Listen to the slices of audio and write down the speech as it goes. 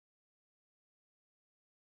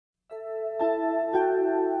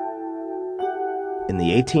In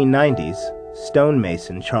the 1890s,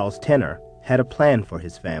 stonemason Charles Tinner had a plan for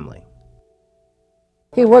his family.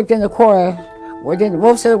 He worked in the quarry. We did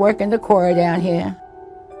most of the work in the quarry down here.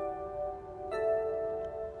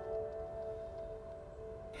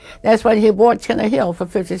 That's why he bought TinnerHill for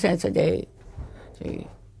 50 cents a day. See.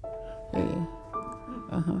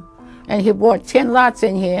 And he bought 10 lots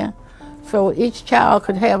in here, so each child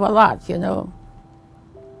could have a lot, you know.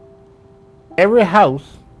 Every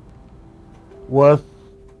house was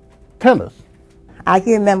Tinner's. I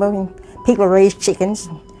can remember when people raised chickens,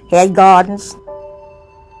 had gardens.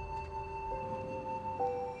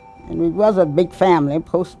 And it was a big family.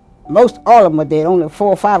 Most all of them were dead. Only 4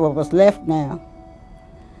 or 5 of us left now.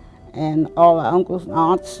 And all our uncles and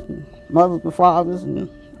aunts, and mothers and fathers, and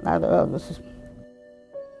a lot of others.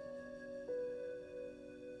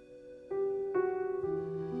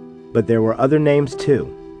 But there were other names too,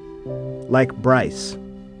 like Bryce,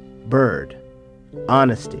 Bird,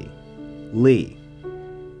 Honesty, Lee.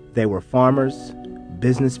 They were farmers,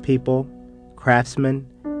 business people, craftsmen,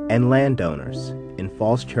 and landowners in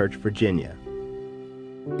Falls Church, Virginia.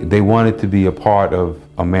 They wanted to be a part of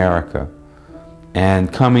America,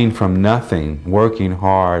 and coming from nothing, working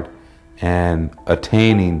hard, and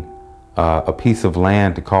attaining a piece of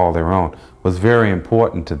land to call their own was very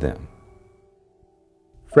important to them.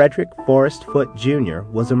 Frederick Forrest Foote Jr.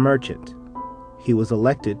 was a merchant. He was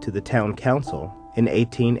elected to the town council in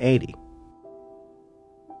 1880.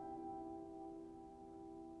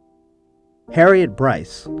 Harriet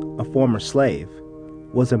Bryce, a former slave,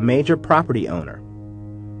 was a major property owner.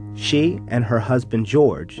 She and her husband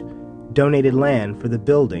George donated land for the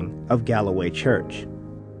building of Galloway Church.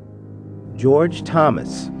 George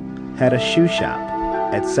Thomas had a shoe shop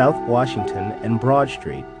at South Washington and Broad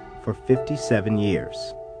Street for 57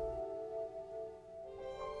 years.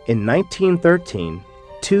 In 1913,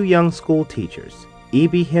 2 young school teachers,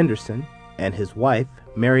 E.B. Henderson and his wife,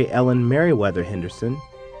 Mary Ellen Merriweather Henderson,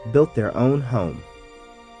 built their own home.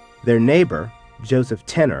 Their neighbor, Joseph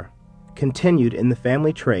Tinner, continued in the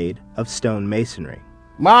family trade of stone masonry.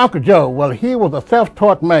 My Uncle Joe, well, he was a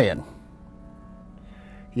self-taught man.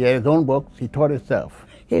 He had his own books. He taught himself.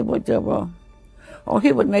 He would,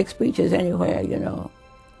 he would make speeches anywhere, you know.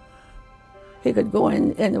 He could go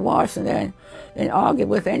in Washington and argue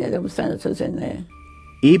with any of them senators in there.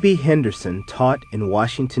 E.B. Henderson taught in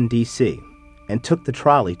Washington, D.C., and took the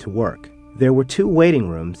trolley to work. There were 2 waiting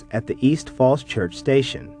rooms at the East Falls Church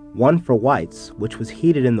station, one for whites, which was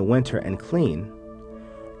heated in the winter and clean,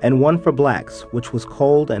 and one for blacks, which was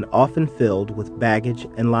cold and often filled with baggage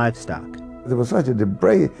and livestock. There was such a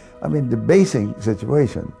debasing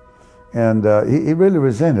situation, and he really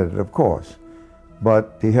resented it, of course,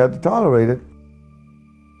 but he had to tolerate it.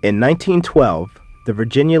 In 1912, the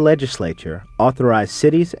Virginia legislature authorized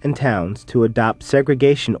cities and towns to adopt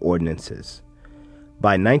segregation ordinances.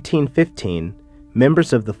 By 1915,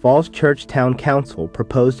 members of the Falls Church Town Council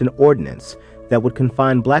proposed an ordinance that would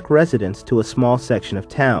confine black residents to a small section of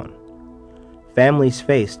town. Families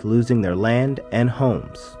faced losing their land and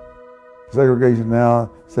homes. Segregation now,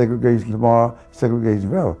 segregation tomorrow, segregation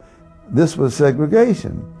forever. This was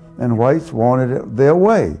segregation, and whites wanted it their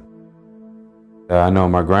way. I know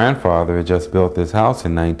my grandfather had just built this house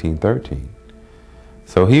in 1913.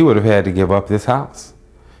 So he would have had to give up this house.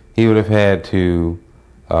 He would have had to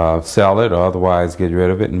sell it or otherwise get rid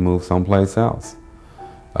of it and move someplace else.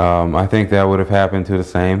 I think that would have happened to the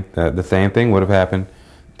same thing would have happened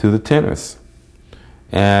to the Tinners.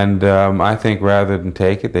 And I think rather than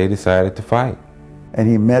take it, they decided to fight. And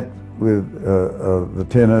he met with the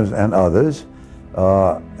Tinners and others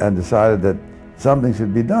and decided that something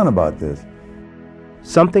should be done about this.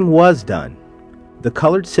 Something was done. The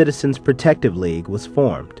Colored Citizens Protective League was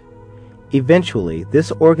formed. Eventually,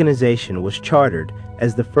 this organization was chartered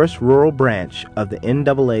as the first rural branch of the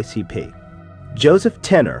NAACP. Joseph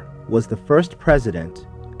Tinner was the first president,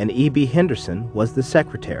 and E.B. Henderson was the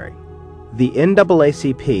secretary. The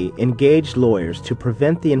NAACP engaged lawyers to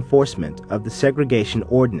prevent the enforcement of the segregation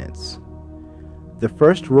ordinance. The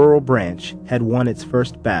first rural branch had won its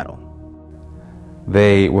first battle.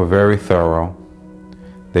 They were very thorough.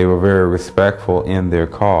 They were very respectful in their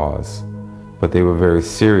cause, but they were very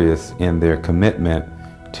serious in their commitment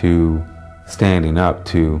to standing up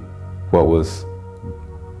to what was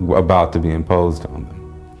about to be imposed on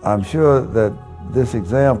them. I'm sure that this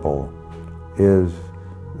example is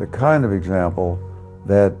the kind of example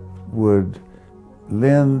that would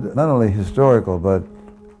lend not only historical but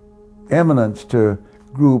eminence to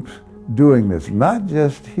groups doing this, not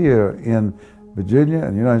just here in Virginia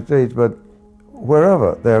and the United States, but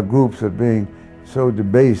wherever there are groups that are being so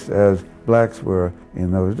debased as blacks were in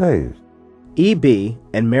those days. E.B.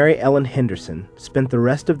 and Mary Ellen Henderson spent the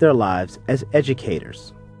rest of their lives as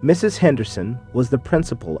educators. Mrs. Henderson was the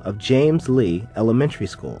principal of James Lee Elementary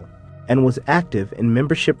School and was active in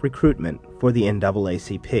membership recruitment for the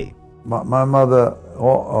NAACP. My mother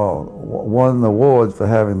won awards for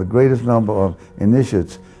having the greatest number of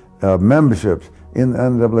initiates, memberships in the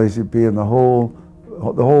NAACP and the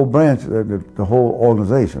whole branch, the whole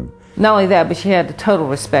organization. Not only that, but she had the total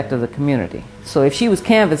respect of the community. So if she was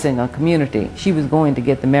canvassing a community, she was going to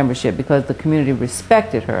get the membership because the community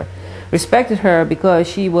respected her. Respected her because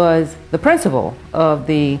she was the principal of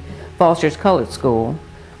the Falls Church Colored School,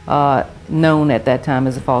 known at that time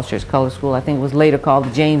as the Falls Church Colored School. I think it was later called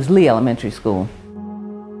the James Lee Elementary School.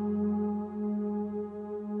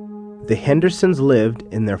 The Hendersons lived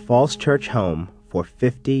in their Falls Church home for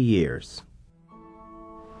 50 years.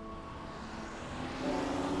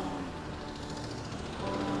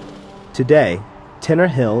 Today, Tinner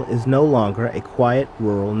Hill is no longer a quiet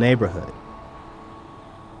rural neighborhood.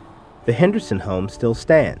 The Henderson home still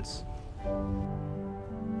stands.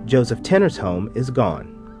 Joseph Tinner's home is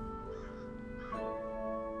gone.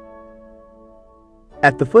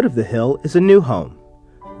 At the foot of the hill is a new home,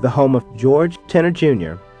 the home of George Tinner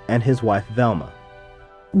Jr. and his wife Velma.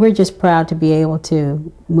 We're just proud to be able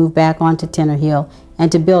to move back onto Tinner Hill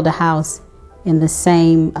and to build a house in the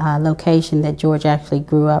same location that George actually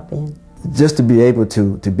grew up in. Just to be able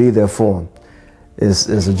to be there for him is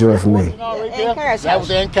a joy for me. That was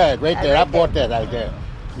the encourage right there. I bought that right there.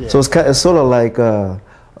 Yeah. So it's sort of like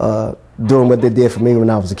doing what they did for me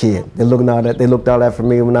when I was a kid. They looked out that for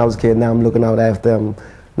me when I was a kid. Now I'm looking out after them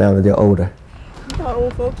now that they're older. You all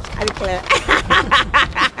old folks, I declare.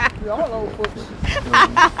 You're all old folks.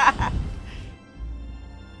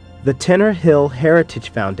 The Tinner Hill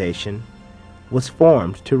Heritage Foundation was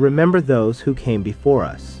formed to remember those who came before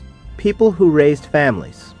us. People who raised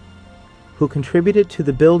families, who contributed to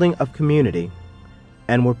the building of community,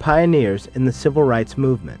 and were pioneers in the civil rights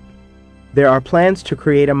movement. There are plans to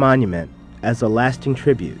create a monument as a lasting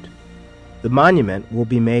tribute. The monument will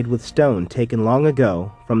be made with stone taken long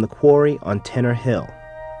ago from the quarry on Tinner Hill.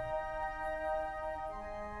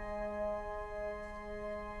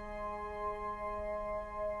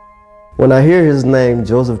 When I hear his name,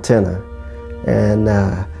 Joseph Tinner, and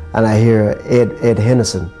I hear Ed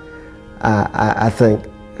Henderson, I think,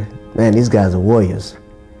 man, these guys are warriors.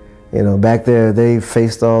 You know, back there they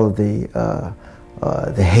faced all of the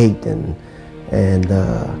hate and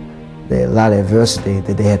a lot of adversity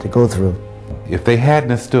that they had to go through. If they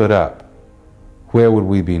hadn't have stood up, where would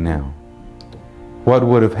we be now? What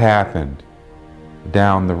would have happened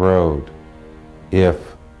down the road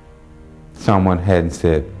if someone hadn't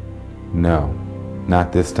said, no,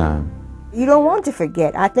 not this time? You don't want to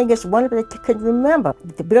forget. I think it's wonderful that you could remember.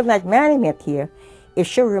 The building that monument here, it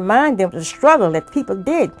should remind them of the struggle that people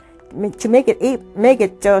did to make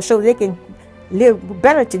it so they can live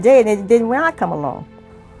better today than they did when I come along.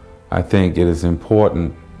 I think it is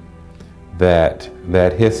important that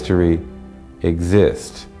that history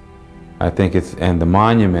exists. I think and the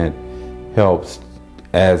monument helps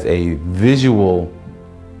as a visual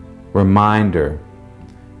reminder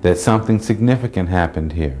that something significant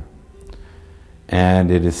happened here.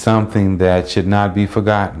 And it is something that should not be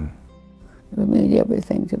forgotten. It means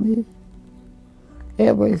everything to me.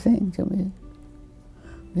 Everything to me.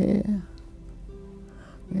 Yeah.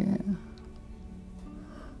 Yeah.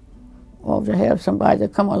 Or to have somebody to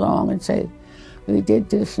come along and say, we did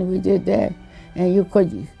this and we did that, and you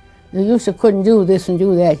used to couldn't do this and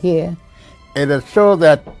do that here. And it shows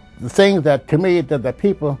that the things that, to me, that the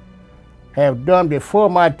people have done before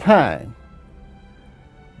my time,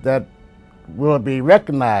 that will be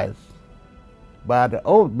recognized by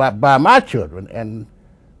by my children and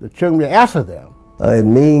the children after them. It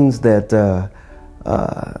means that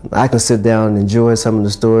I can sit down and enjoy some of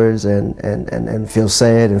the stories and feel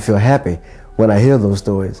sad and feel happy when I hear those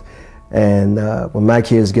stories. And when my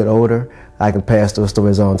kids get older, I can pass those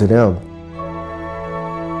stories on to them.